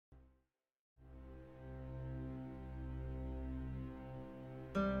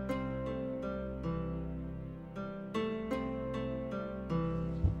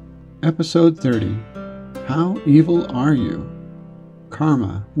Episode 30, How Evil Are You?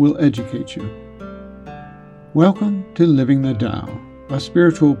 Karma Will Educate You. Welcome to Living the Tao, a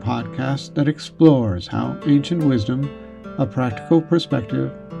spiritual podcast that explores how ancient wisdom, a practical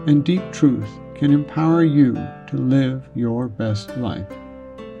perspective, and deep truth can empower you to live your best life.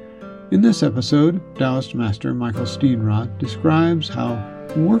 In this episode, Taoist Master Mikel Steenrod describes how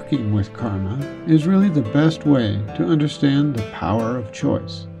working with karma is really the best way to understand the power of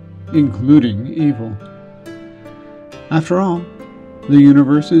choice, including evil. After all, the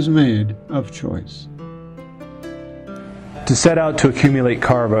universe is made of choice. To set out to accumulate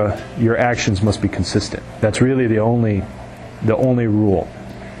karma, your actions must be consistent. That's really the only rule.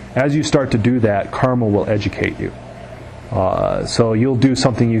 As you start to do that, karma will educate you. So you'll do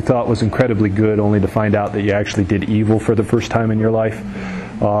something you thought was incredibly good only to find out that you actually did evil for the first time in your life,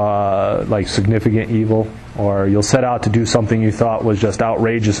 like significant evil. Or you'll set out to do something you thought was just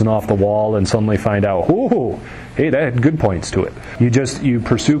outrageous and off the wall and suddenly find out, oh, hey, that had good points to it. You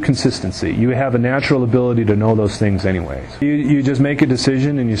pursue consistency. You have a natural ability to know those things anyways. You just make a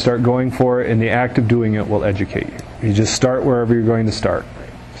decision and you start going for it, and the act of doing it will educate you. You just start wherever you're going to start.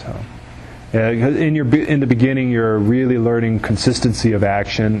 So, in the beginning, you're really learning consistency of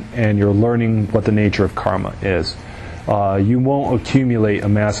action, and you're learning what the nature of karma is. You won't accumulate a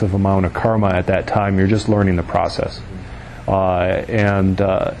massive amount of karma at that time. You're just learning the process.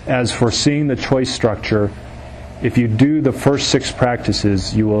 As for seeing the choice structure, if you do the first 6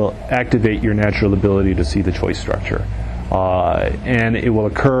 practices, you will activate your natural ability to see the choice structure. And it will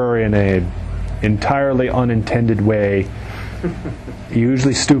occur in an entirely unintended way,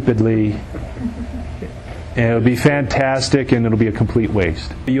 usually stupidly. And it'll be fantastic, and it'll be a complete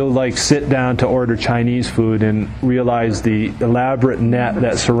waste. You'll sit down to order Chinese food and realize the elaborate net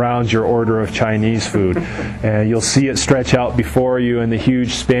that surrounds your order of Chinese food. And you'll see it stretch out before you in the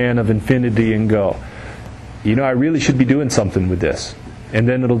huge span of infinity and go, I really should be doing something with this. And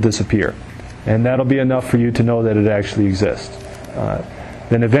then it'll disappear. And that'll be enough for you to know that it actually exists.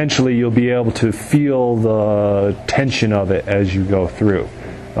 Then eventually you'll be able to feel the tension of it as you go through.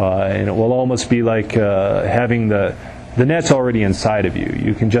 And it will almost be like having the net's already inside of you.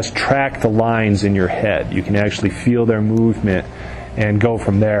 You can just track the lines in your head. You can actually feel their movement and go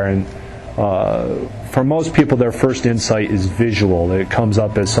from there. And for most people, their first insight is visual. It comes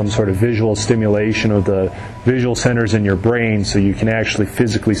up as some sort of visual stimulation of the visual centers in your brain, so you can actually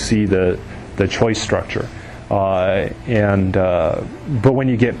physically see the choice structure. But when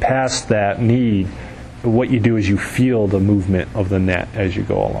you get past that need, what you do is you feel the movement of the net as you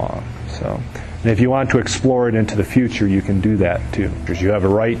go along. And if you want to explore it into the future, you can do that too, because you have a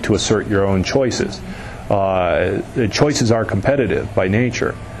right to assert your own choices. The choices are competitive by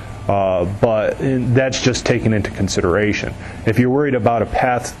nature, but that's just taken into consideration. If you're worried about a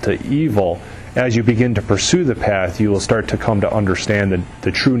path to evil, as you begin to pursue the path, you will start to come to understand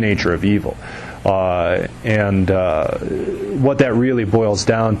the true nature of evil. What that really boils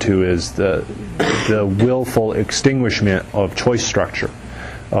down to is the willful extinguishment of choice structure.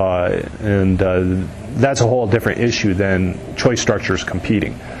 That's a whole different issue than choice structures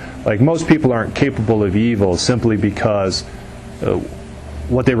competing. Most people aren't capable of evil simply because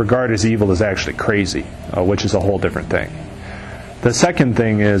what they regard as evil is actually crazy, which is a whole different thing. The second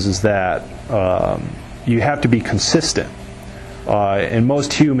thing is that you have to be consistent. And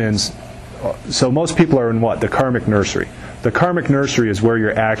most humans... So most people are in the karmic nursery. The karmic nursery is where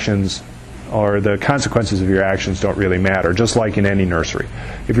your actions or the consequences of your actions don't really matter, just like in any nursery.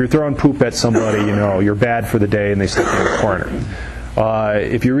 If you're throwing poop at somebody, you're bad for the day and they stick you in the corner.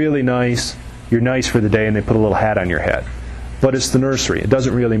 If you're really nice, you're nice for the day and they put a little hat on your head. But it's the nursery. It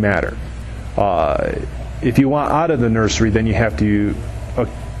doesn't really matter. If you want out of the nursery, then you have to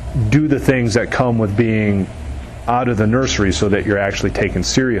do the things that come with being out of the nursery so that you're actually taken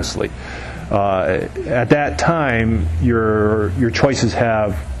seriously. At that time, your choices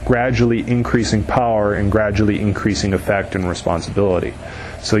have gradually increasing power and gradually increasing effect and responsibility.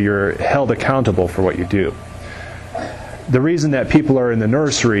 So you're held accountable for what you do. The reason that people are in the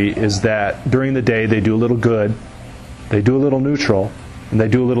nursery is that during the day they do a little good, they do a little neutral, and they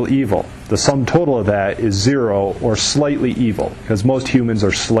do a little evil. The sum total of that is 0 or slightly evil, because most humans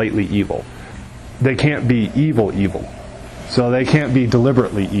are slightly evil. They can't be evil, so they can't be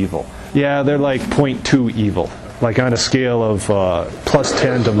deliberately evil. Yeah, they're like 0.2 evil. On a scale of plus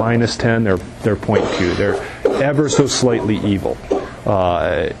 10 to minus 10, they're 0.2. They're ever so slightly evil,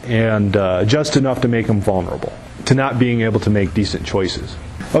 and just enough to make them vulnerable to not being able to make decent choices.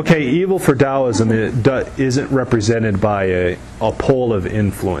 Okay, evil for Taoism isn't represented by a pole of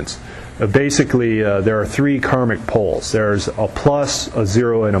influence. Basically, there are three karmic poles. There's a plus, a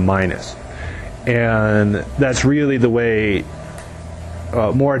zero, and a minus. And that's really the way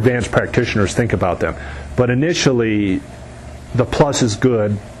more advanced practitioners think about them. But initially, the plus is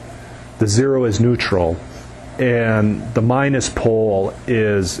good, the zero is neutral, and the minus pole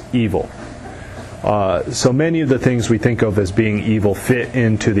is evil. So many of the things we think of as being evil fit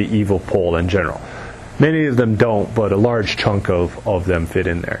into the evil pole in general. Many of them don't, but a large chunk of them fit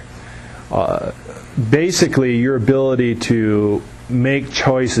in there. Basically, your ability to make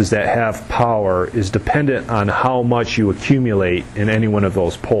choices that have power is dependent on how much you accumulate in any one of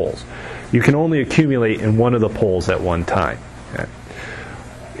those poles. You can only accumulate in one of the poles at one time. Okay?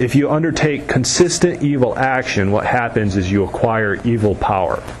 If you undertake consistent evil action, what happens is you acquire evil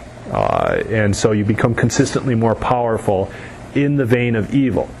power. And so you become consistently more powerful in the vein of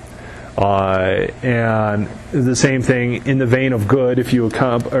evil. And the same thing in the vein of good. If you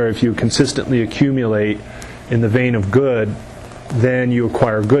consistently accumulate in the vein of good, then you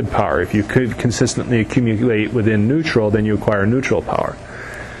acquire good power. If you could consistently accumulate within neutral, then you acquire neutral power.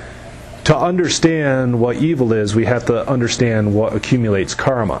 To understand what evil is, we have to understand what accumulates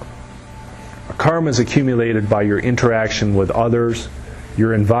karma. Karma is accumulated by your interaction with others,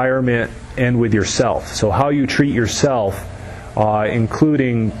 your environment, and with yourself. So how you treat yourself,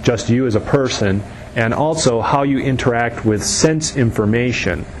 including just you as a person, and also how you interact with sense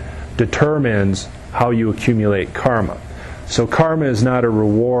information, determines how you accumulate karma. So karma is not a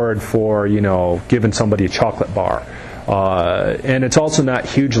reward for, giving somebody a chocolate bar. And it's also not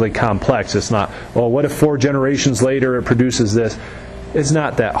hugely complex. It's not, well, what if 4 generations later it produces this? It's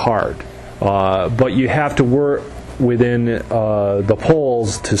not that hard. But you have to work within the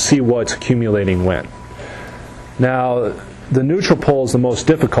poles to see what's accumulating when. Now, the neutral pole is the most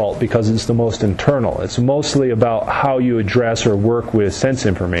difficult because it's the most internal. It's mostly about how you address or work with sense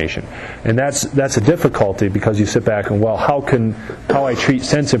information. And that's a difficulty because you sit back and, well, how I treat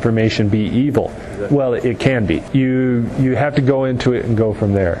sense information be evil? Well, it can be. You have to go into it and go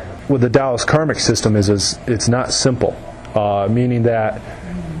from there. With the Taoist karmic system it's not simple, meaning that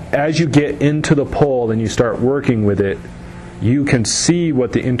as you get into the pole and you start working with it, you can see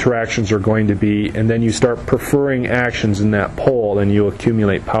what the interactions are going to be, and then you start preferring actions in that pole, and you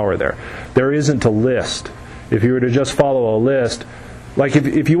accumulate power there. There isn't a list. If you were to just follow a list, like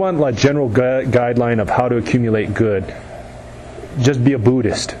if you want a general guideline of how to accumulate good, just be a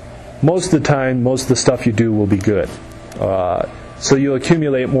Buddhist. Most of the time, most of the stuff you do will be good. So you'll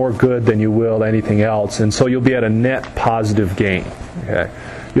accumulate more good than you will anything else, and so you'll be at a net positive gain. Okay?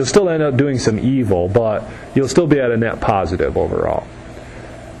 You'll still end up doing some evil, but you'll still be at a net positive overall.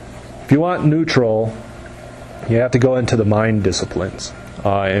 If you want neutral, you have to go into the mind disciplines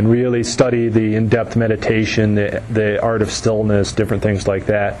and really study the in-depth meditation, the art of stillness, different things like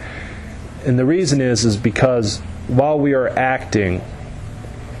that. And the reason is because while we are acting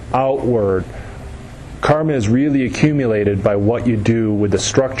outward, karma is really accumulated by what you do with the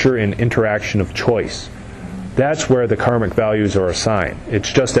structure and interaction of choice. That's where the karmic values are assigned.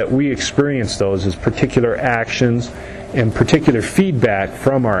 It's just that we experience those as particular actions and particular feedback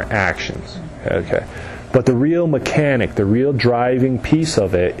from our actions. Okay. But the real mechanic, the real driving piece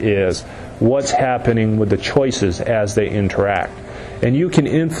of it is what's happening with the choices as they interact. And you can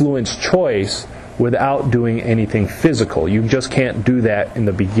influence choice without doing anything physical. You just can't do that in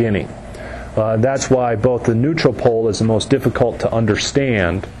the beginning. That's why both the neutral pole is the most difficult to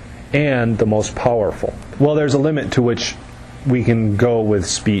understand and the most powerful. Well, there's a limit to which we can go with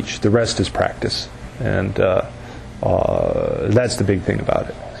speech. The rest is practice. And that's the big thing about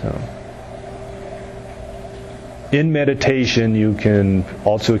it. So, in meditation, you can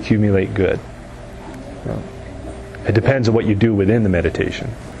also accumulate good. It depends on what you do within the meditation.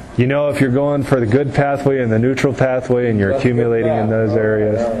 If you're going for the good pathway and the neutral pathway and you're accumulating in those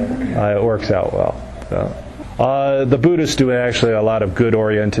areas, it works out well. So, the Buddhists do actually a lot of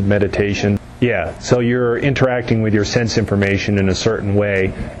good-oriented meditation. Yeah, so you're interacting with your sense information in a certain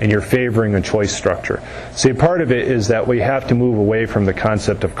way, and you're favoring a choice structure. See, part of it is that we have to move away from the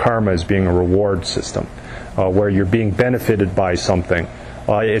concept of karma as being a reward system, where you're being benefited by something.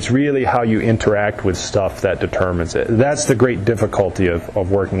 It's really how you interact with stuff that determines it. That's the great difficulty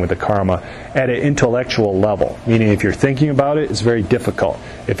of working with the karma at an intellectual level. Meaning if you're thinking about it, it's very difficult.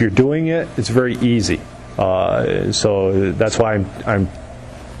 If you're doing it, it's very easy. So that's why I'm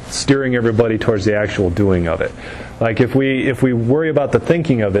steering everybody towards the actual doing of it. Like if we worry about the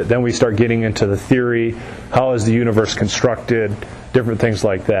thinking of it, then we start getting into the theory, how is the universe constructed, different things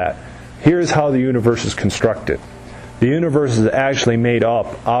like that. Here's how the universe is constructed. The universe is actually made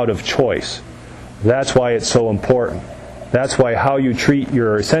up out of choice. That's why it's so important. That's why how you treat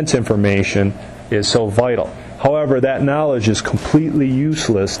your sense information is so vital. However, that knowledge is completely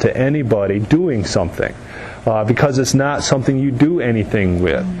useless to anybody doing something, because it's not something you do anything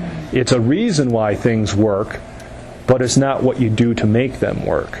with. It's a reason why things work, but it's not what you do to make them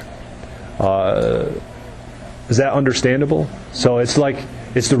work. Is that understandable? So it's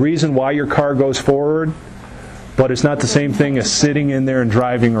the reason why your car goes forward, but it's not the same thing as sitting in there and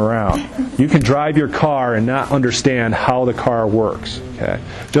driving around. You can drive your car and not understand how the car works. Okay?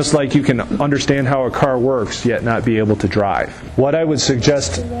 Just like you can understand how a car works, yet not be able to drive. What I would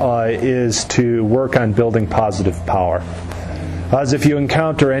suggest is to work on building positive power. As if you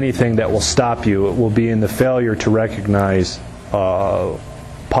encounter anything that will stop you, it will be in the failure to recognize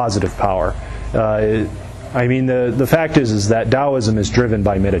positive power. The fact is that Taoism is driven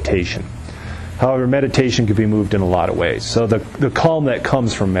by meditation. However, meditation can be moved in a lot of ways. So the calm that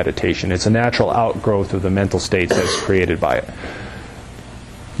comes from meditation, it's a natural outgrowth of the mental states that's created by it.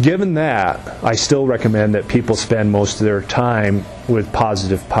 Given that, I still recommend that people spend most of their time with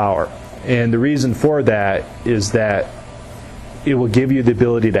positive power. And the reason for that is that it will give you the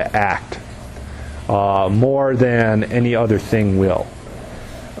ability to act more than any other thing will.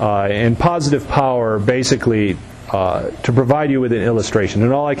 And positive power, basically, to provide you with an illustration,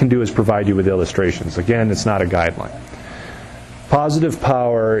 and all I can do is provide you with illustrations. Again, it's not a guideline. Positive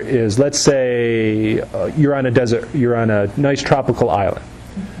power is, let's say you're on a desert, you're on a nice tropical island.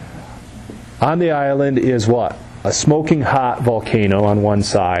 On the island is what? A smoking hot volcano on one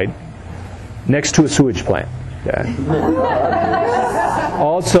side, next to a sewage plant. Okay.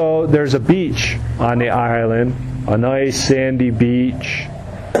 Also, there's a beach on the island, a nice sandy beach.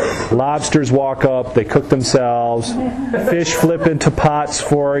 Lobsters walk up, they cook themselves, fish flip into pots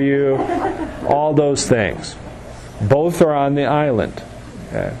for you, all those things. Both are on the island.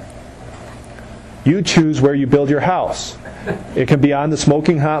 Okay. You choose where you build your house. It can be on the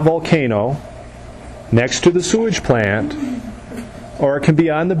smoking hot volcano, next to the sewage plant, or it can be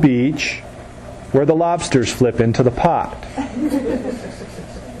on the beach where the lobsters flip into the pot.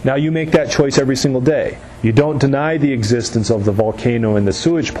 Now you make that choice every single day. You don't deny the existence of the volcano and the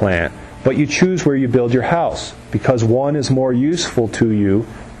sewage plant, but you choose where you build your house, because one is more useful to you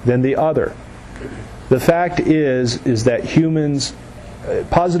than the other. The fact is that humans,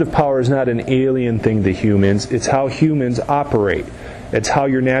 positive power is not an alien thing to humans. It's how humans operate. It's how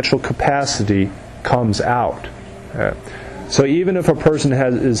your natural capacity comes out. So even if a person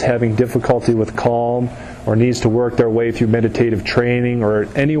is having difficulty with calm, or needs to work their way through meditative training, or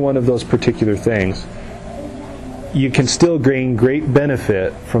any one of those particular things, you can still gain great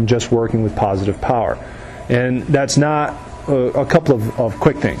benefit from just working with positive power. And that's not a couple of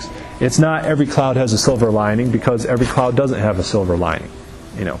quick things. It's not every cloud has a silver lining, because every cloud doesn't have a silver lining.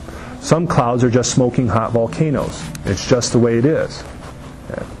 Some clouds are just smoking hot volcanoes. It's just the way it is.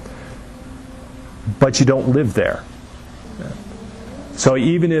 But you don't live there. So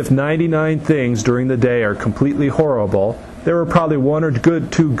even if 99 things during the day are completely horrible, there were probably one or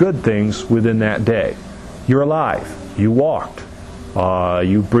two good things within that day. You're alive. You walked.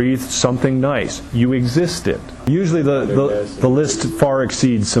 You breathed something nice. You existed. Usually the list far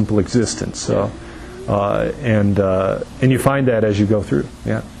exceeds simple existence. So, and you find that as you go through.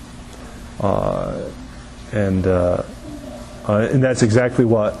 Yeah. And that's exactly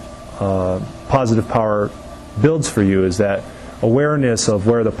what positive power builds for you, is that awareness of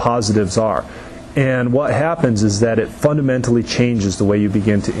where the positives are. And what happens is that it fundamentally changes the way you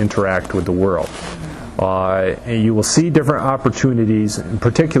begin to interact with the world. And you will see different opportunities. In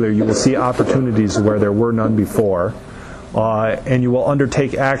particular, you will see opportunities where there were none before. And you will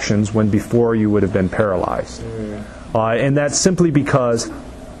undertake actions when before you would have been paralyzed. And that's simply because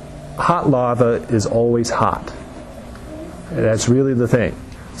hot lava is always hot. That's really the thing.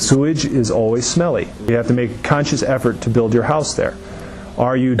 Sewage is always smelly. You have to make a conscious effort to build your house there.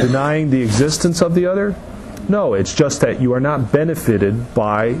 Are you denying the existence of the other? No, it's just that you are not benefited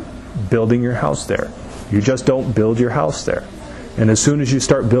by building your house there. You just don't build your house there. And as soon as you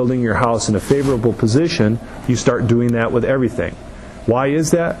start building your house in a favorable position, you start doing that with everything. Why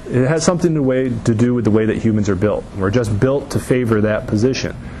is that? It has something to do with the way that humans are built. We're just built to favor that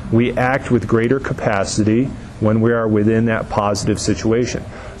position. We act with greater capacity when we are within that positive situation.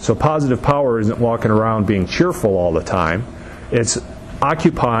 So positive power isn't walking around being cheerful all the time. It's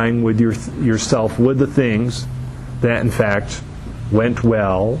occupying with yourself with the things that in fact went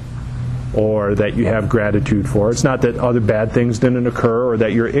well, or that you have gratitude for. It's not that other bad things didn't occur or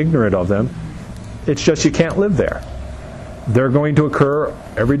that you're ignorant of them. It's just you can't live there. They're going to occur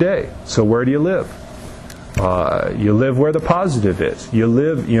every day. So where do you live? You live where the positive is.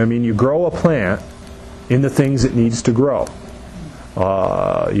 You grow a plant in the things it needs to grow.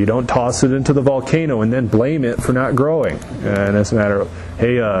 You don't toss it into the volcano and then blame it for not growing. And it's a matter of,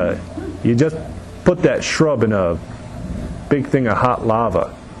 hey, you just put that shrub in a big thing of hot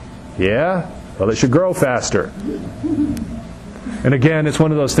lava. Yeah? Well, it should grow faster. And again, it's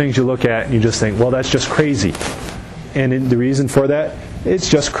one of those things you look at and you just think, well, that's just crazy. And the reason for that, it's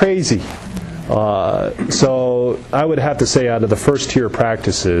just crazy. So I would have to say out of the first tier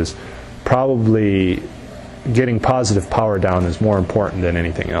practices, probably getting positive power down is more important than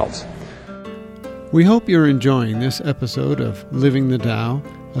anything else. We hope you're enjoying this episode of Living the Tao,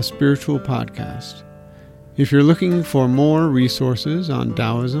 a spiritual podcast. If you're looking for more resources on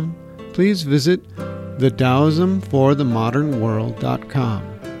Taoism, please visit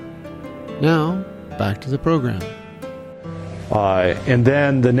theTaoismforthemodernworld.com. Now, back to the program. And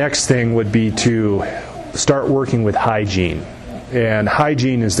then the next thing would be to start working with hygiene. And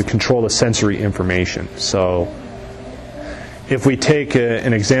hygiene is the control of sensory information. So if we take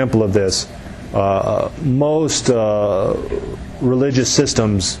an example of this, most religious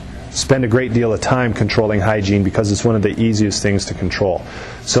systems spend a great deal of time controlling hygiene because it's one of the easiest things to control.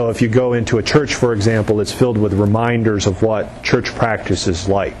 So if you go into a church, for example, it's filled with reminders of what church practice is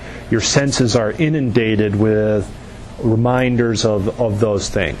like. Your senses are inundated with reminders of those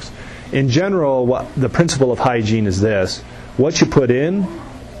things. In general, the principle of hygiene is this: what you put in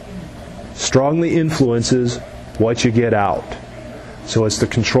strongly influences what you get out. So it's the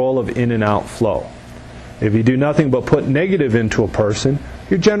control of in and out flow. If you do nothing but put negative into a person,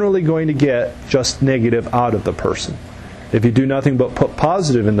 you're generally going to get just negative out of the person. If you do nothing but put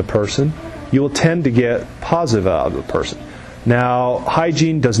positive in the person, you will tend to get positive out of the person. Now,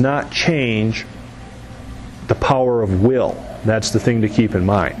 hygiene does not change the power of will. That's the thing to keep in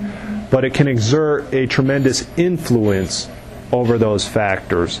mind. But it can exert a tremendous influence over those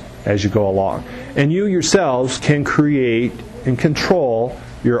factors as you go along. And you yourselves can create and control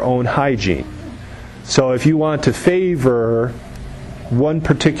your own hygiene. So if you want to favor one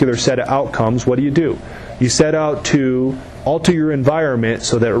particular set of outcomes, what do? You set out to alter your environment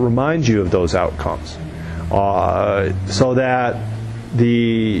so that it reminds you of those outcomes. So that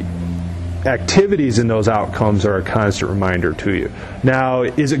the activities in those outcomes are a constant reminder to you. Now,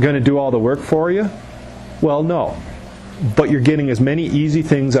 is it going to do all the work for you? Well, no. But you're getting as many easy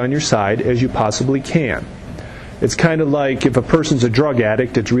things on your side as you possibly can. It's kind of like if a person's a drug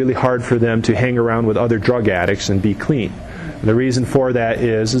addict, it's really hard for them to hang around with other drug addicts and be clean. And the reason for that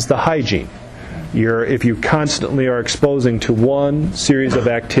is the hygiene. If you constantly are exposing to one series of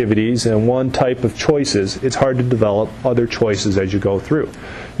activities and one type of choices, it's hard to develop other choices as you go through.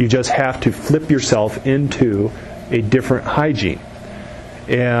 You just have to flip yourself into a different hygiene.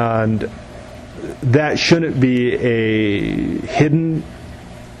 And that shouldn't be a hidden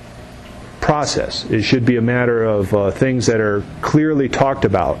process. It should be a matter of things that are clearly talked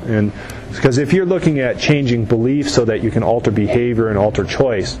about. And because if you're looking at changing beliefs so that you can alter behavior and alter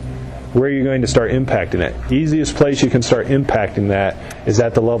choice, where are you going to start impacting it? Easiest place you can start impacting that is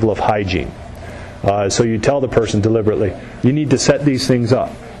at the level of hygiene. So you tell the person deliberately, you need to set these things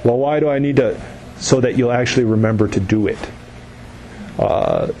up. Well, why do I need to? So that you'll actually remember to do it.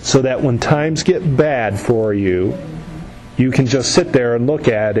 So that when times get bad for you, you can just sit there and look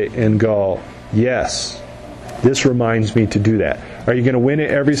at it and go, yes, this reminds me to do that. Are you going to win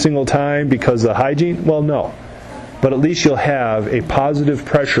it every single time because of hygiene? Well, no. But at least you'll have a positive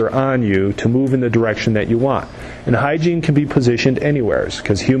pressure on you to move in the direction that you want. And hygiene can be positioned anywhere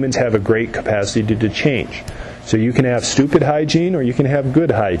because humans have a great capacity to change. So you can have stupid hygiene or you can have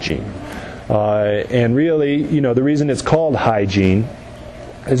good hygiene. And really, the reason it's called hygiene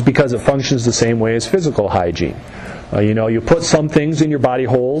is because it functions the same way as physical hygiene. You put some things in your body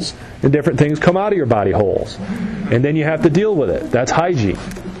holes and different things come out of your body holes. And then you have to deal with it. That's hygiene.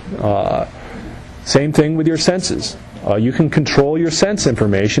 Same thing with your senses. You can control your sense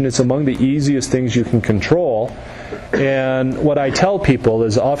information. It's among the easiest things you can control. And what I tell people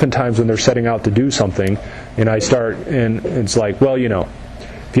is oftentimes when they're setting out to do something, and it's like, well,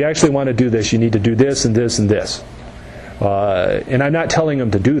 if you actually want to do this, you need to do this and this and this. And I'm not telling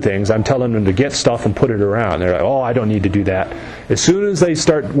them to do things. I'm telling them to get stuff and put it around. They're like, oh, I don't need to do that. As soon as they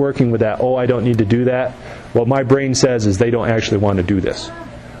start working with that, oh, I don't need to do that, what my brain says is they don't actually want to do this.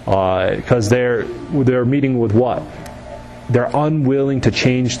 Because they're meeting with what? They're unwilling to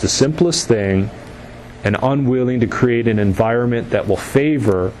change the simplest thing and unwilling to create an environment that will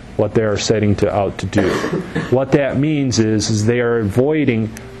favor what they are setting out to do. What that means is they are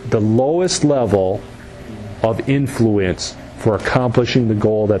avoiding the lowest level of influence for accomplishing the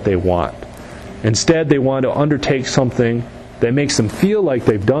goal that they want. Instead, they want to undertake something that makes them feel like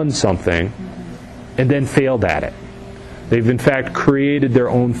they've done something, and then failed at it. They've in fact created their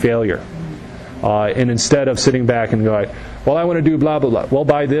own failure. And instead of sitting back and going, well, I want to do blah, blah, blah. Well,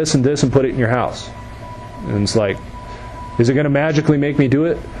 buy this and put it in your house. And it's like, is it going to magically make me do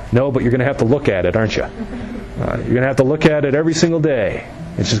it? No, but you're going to have to look at it, aren't you? You're going to have to look at it every single day.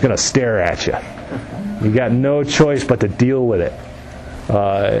 It's just going to stare at you. You got no choice but to deal with it.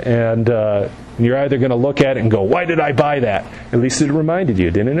 And you're either going to look at it and go, why did I buy that? At least it reminded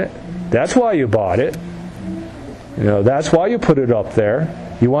you, didn't it? That's why you bought it. That's why you put it up there.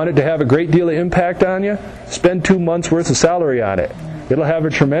 You want it to have a great deal of impact on you? Spend 2 months' worth of salary on it. It'll have a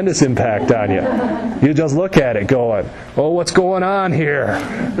tremendous impact on you. You just look at it going, oh, what's going on here?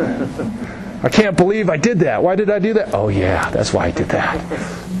 I can't believe I did that. Why did I do that? Oh, yeah, that's why I did that.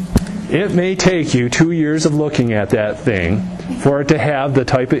 It may take you 2 years of looking at that thing for it to have the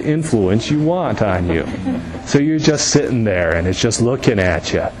type of influence you want on you. So you're just sitting there and it's just looking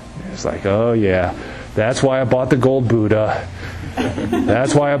at you. It's like, oh, yeah, that's why I bought the gold Buddha.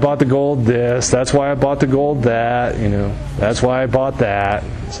 That's why I bought the gold this. That's why I bought the gold that. That's why I bought that.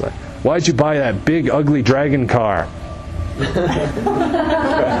 It's like, why'd you buy that big, ugly dragon car?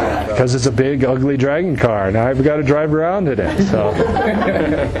 Because it's a big, ugly dragon car. Now I've got to drive around in it.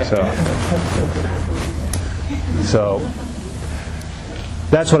 So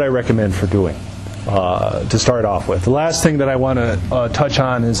that's what I recommend for doing to start off with. The last thing that I want to touch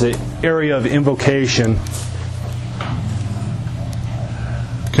on is the area of invocation.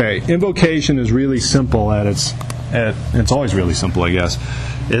 Okay, invocation is really simple it's always really simple, I guess.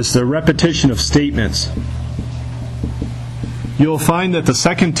 It's the repetition of statements. You'll find that the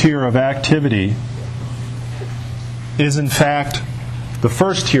second tier of activity is in fact the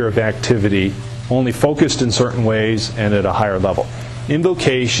first tier of activity, only focused in certain ways and at a higher level.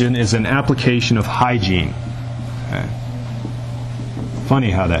 Invocation is an application of hygiene. Okay.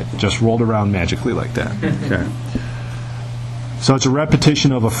 Funny how that just rolled around magically like that. Okay. So it's a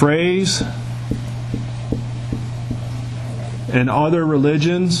repetition of a phrase. In other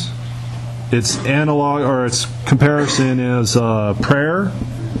religions, its analog or its comparison is prayer,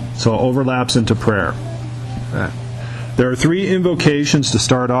 so it overlaps into prayer. Okay. There are 3 invocations to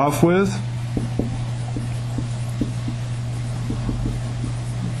start off with.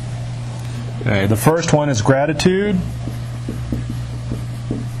 Okay, the first one is gratitude.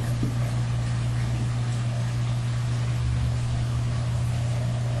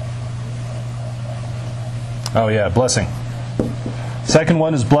 Oh yeah, blessing. Second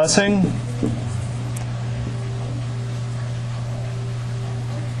one is blessing.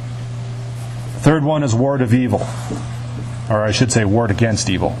 Third one is ward of evil. Or I should say ward against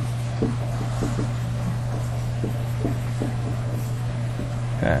evil.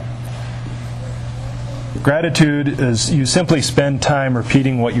 Okay. Gratitude is you simply spend time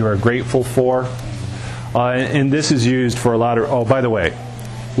repeating what you are grateful for. And this is used for a lot of... Oh, by the way,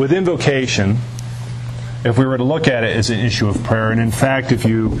 with invocation, if we were to look at it as an issue of prayer, and in fact, if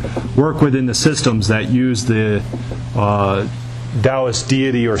you work within the systems that use the Taoist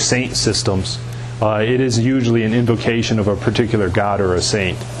deity or saint systems, it is usually an invocation of a particular god or a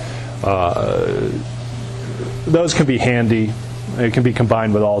saint. Those can be handy. It can be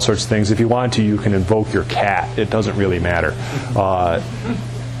combined with all sorts of things. If you want to, you can invoke your cat. It doesn't really matter.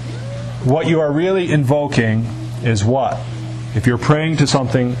 What you are really invoking is what? If you're praying to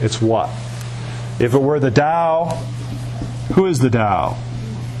something, it's what? If it were the Tao, who is the Tao?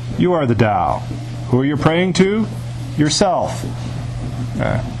 You are the Tao. Who are you praying to? Yourself.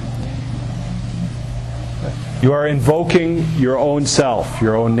 You are invoking your own self,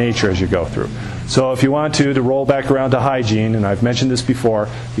 your own nature as you go through. So if you want to roll back around to hygiene, and I've mentioned this before,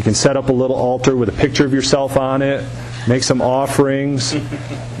 you can set up a little altar with a picture of yourself on it, make some offerings,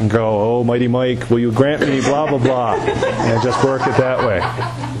 and go, oh, Mighty Mike, will you grant me blah, blah, blah, and just work it that way.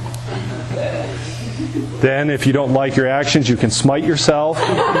 Then, if you don't like your actions, you can smite yourself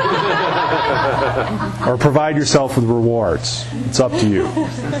or provide yourself with rewards. It's up to you.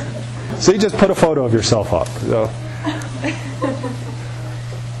 So you just put a photo of yourself up. So.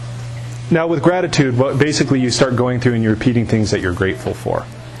 Now, with gratitude, basically you start going through and you're repeating things that you're grateful for.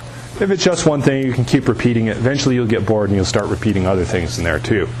 If it's just one thing, you can keep repeating it. Eventually you'll get bored and you'll start repeating other things in there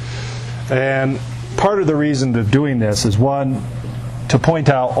too. And part of the reason of doing this is, one, to point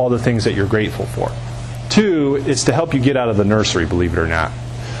out all the things that you're grateful for. Two, it's to help you get out of the nursery, believe it or not.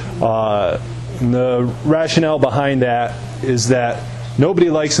 The rationale behind that is that nobody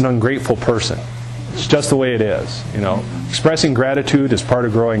likes an ungrateful person. It's just the way it is. You know, expressing gratitude is part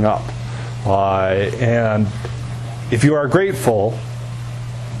of growing up. And if you are grateful,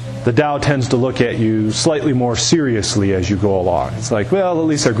 the Tao tends to look at you slightly more seriously as you go along. It's like, well, at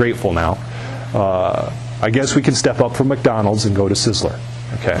least they're grateful now. I guess we can step up from McDonald's and go to Sizzler.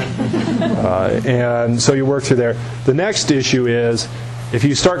 Okay, and so you work through there. The next issue is if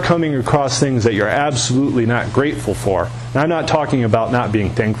you start coming across things that you're absolutely not grateful for. And I'm not talking about not being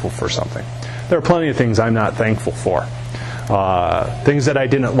thankful for something. There are plenty of things I'm not thankful for. Things that I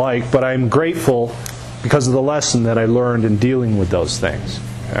didn't like, but I'm grateful because of the lesson that I learned in dealing with those things.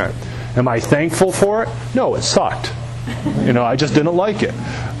 Okay. Am I thankful for it? No, it sucked. I just didn't like it.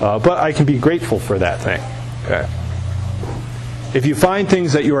 But I can be grateful for that thing. Okay. If you find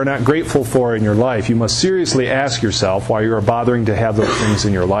things that you are not grateful for in your life, you must seriously ask yourself why you are bothering to have those things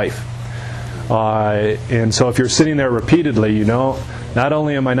in your life. And so if you're sitting there repeatedly, not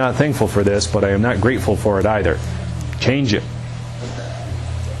only am I not thankful for this, but I am not grateful for it either. Change it.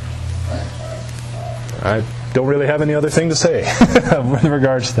 I don't really have any other thing to say with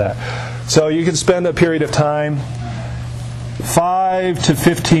regards to that. So you can spend a period of time, 5 to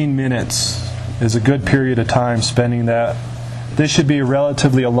 15 minutes is a good period of time spending that. This should be a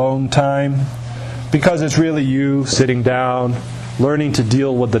relatively alone time because it's really you sitting down, learning to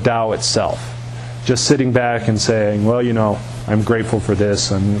deal with the Tao itself. Just sitting back and saying, well, I'm grateful for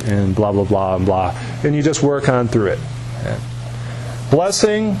this and blah, blah, blah, and blah. And you just work on through it. Okay.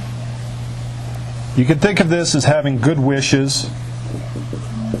 Blessing, you can think of this as having good wishes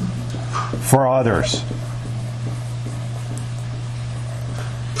for others.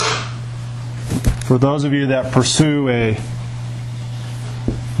 For those of you that pursue a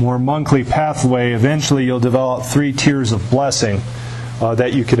more monthly pathway, eventually you'll develop 3 tiers of blessing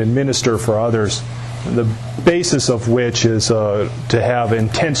that you can administer for others, the basis of which is to have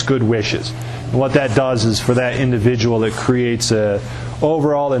intense good wishes. And what that does is for that individual it creates an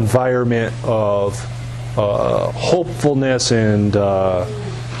overall environment of hopefulness and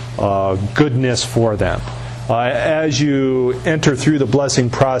goodness for them. As you enter through the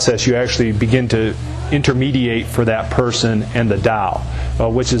blessing process, you actually begin to intermediate for that person and the Tao,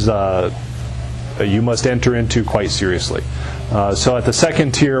 which is you must enter into quite seriously. So at the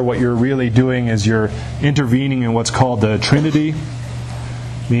second tier, what you're really doing is you're intervening in what's called the Trinity,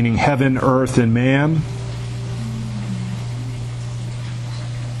 meaning heaven, earth, and man.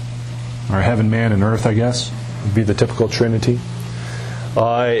 Or heaven, man, and earth, I guess, would be the typical Trinity.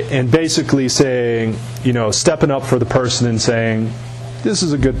 And basically saying, stepping up for the person and saying, this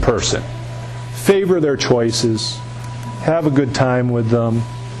is a good person. Favor their choices. Have a good time with them.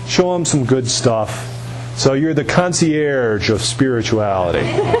 Show them some good stuff. So you're the concierge of spirituality.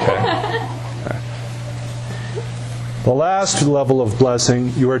 Okay. The last level of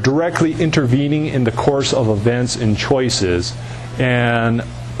blessing, you are directly intervening in the course of events and choices and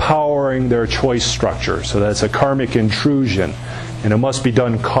powering their choice structure. So that's a karmic intrusion, and it must be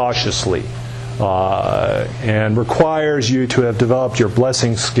done cautiously and requires you to have developed your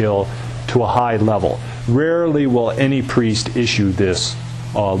blessing skill to a high level. Rarely will any priest issue this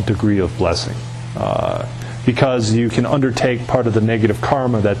degree of blessing because you can undertake part of the negative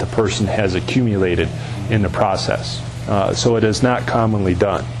karma that the person has accumulated in the process. So it is not commonly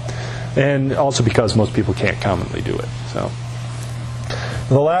done. And also because most people can't commonly do it. So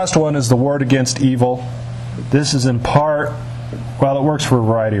the last one is the ward against evil. This is in part, well, it works for a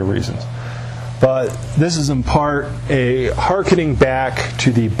variety of reasons. But this is in part a hearkening back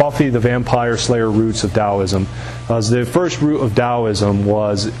to the Buffy the Vampire Slayer roots of Taoism. The first root of Taoism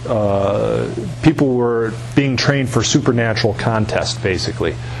was people were being trained for supernatural contest,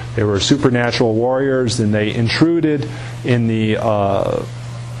 basically. They were supernatural warriors, and they intruded in the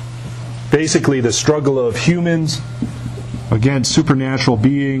basically the struggle of humans against supernatural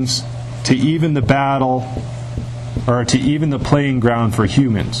beings to even the battle, or to even the playing ground for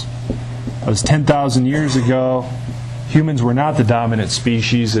humans. It was 10,000 years ago. Humans were not the dominant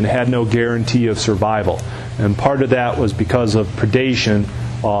species and had no guarantee of survival. And part of that was because of predation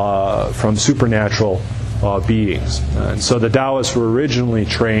from supernatural beings. And so the Taoists were originally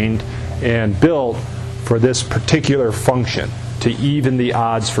trained and built for this particular function, to even the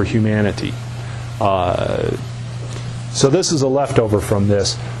odds for humanity. So this is a leftover from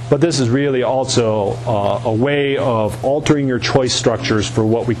this. But this is really also a way of altering your choice structures for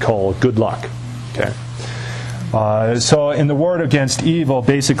what we call good luck. Okay. So in the ward against evil,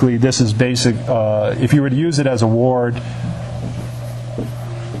 basically this is basic. If you were to use it as a ward,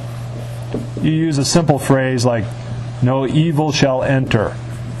 you use a simple phrase like, no evil shall enter.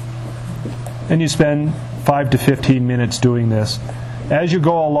 And you spend 5 to 15 minutes doing this. As you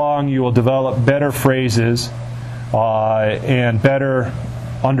go along, you will develop better phrases and better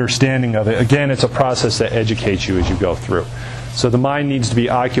understanding of it. Again, it's a process that educates you as you go through. So the mind needs to be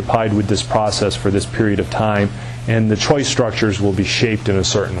occupied with this process for this period of time, and the choice structures will be shaped in a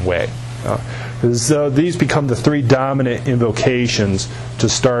certain way. These become the three dominant invocations to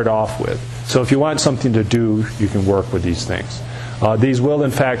start off with. So if you want something to do, you can work with these things. These will,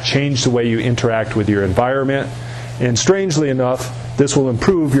 in fact, change the way you interact with your environment. And strangely enough, this will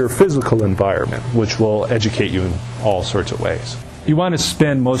improve your physical environment, which will educate you in all sorts of ways. You want to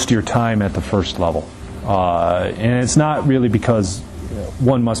spend most of your time at the first level. And it's not really because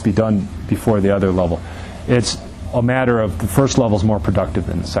one must be done before the other level. It's a matter of the first level is more productive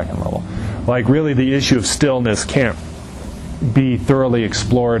than the second level. Like really the issue of stillness can't be thoroughly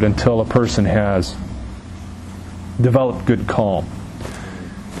explored until a person has developed good calm.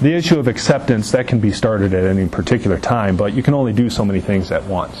 The issue of acceptance, that can be started at any particular time, but you can only do so many things at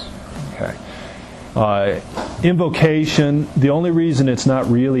once. Okay. Invocation, the only reason it's not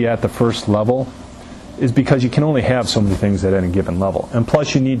really at the first level is because you can only have so many things at any given level. And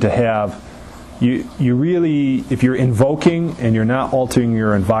plus you need to have, you really, if you're invoking and you're not altering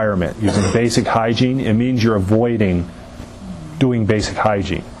your environment using basic hygiene, it means you're avoiding doing basic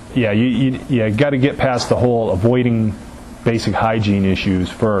hygiene. Yeah, you got to get past the whole avoiding basic hygiene issues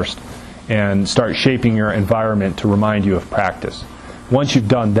first and start shaping your environment to remind you of practice. Once you've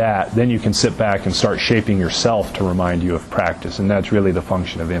done that, then you can sit back and start shaping yourself to remind you of practice, and that's really the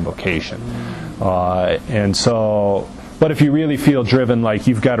function of invocation. But if you really feel driven, like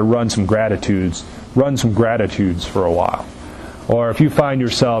you've got to run some gratitudes for a while. Or if you find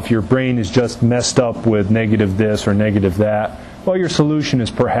yourself, your brain is just messed up with negative this or negative that, well, your solution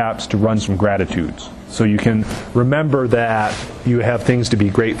is perhaps to run some gratitudes. So you can remember that you have things to be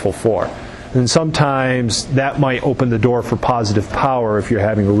grateful for. And sometimes that might open the door for positive power if you're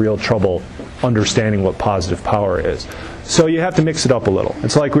having a real trouble understanding what positive power is. So you have to mix it up a little.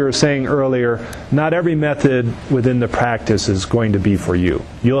 It's like we were saying earlier, not every method within the practice is going to be for you.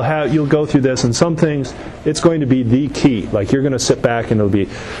 You'll go through this, and some things, it's going to be the key. Like you're going to sit back and it'll be,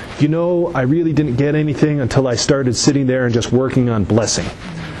 I really didn't get anything until I started sitting there and just working on blessing.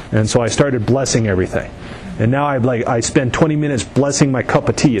 And so I started blessing everything. And now I spend 20 minutes blessing my cup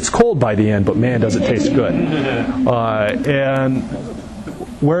of tea. It's cold by the end, but man, does it taste good. And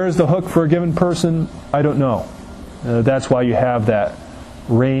where is the hook for a given person? I don't know. That's why you have that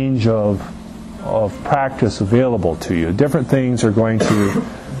range of practice available to you. Different things are going to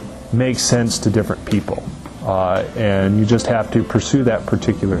make sense to different people. And you just have to pursue that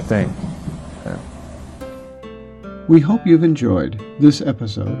particular thing. We hope you've enjoyed this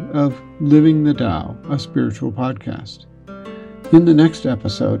episode of Living the Tao, a spiritual podcast. In the next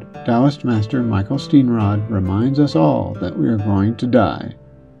episode, Taoist Master Mikel Steenrod reminds us all that we are going to die.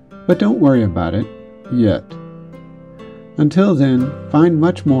 But don't worry about it yet. Until then, find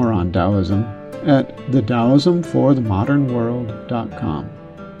much more on Taoism at TheTaoismForTheModernWorld.com.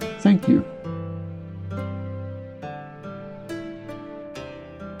 Thank you.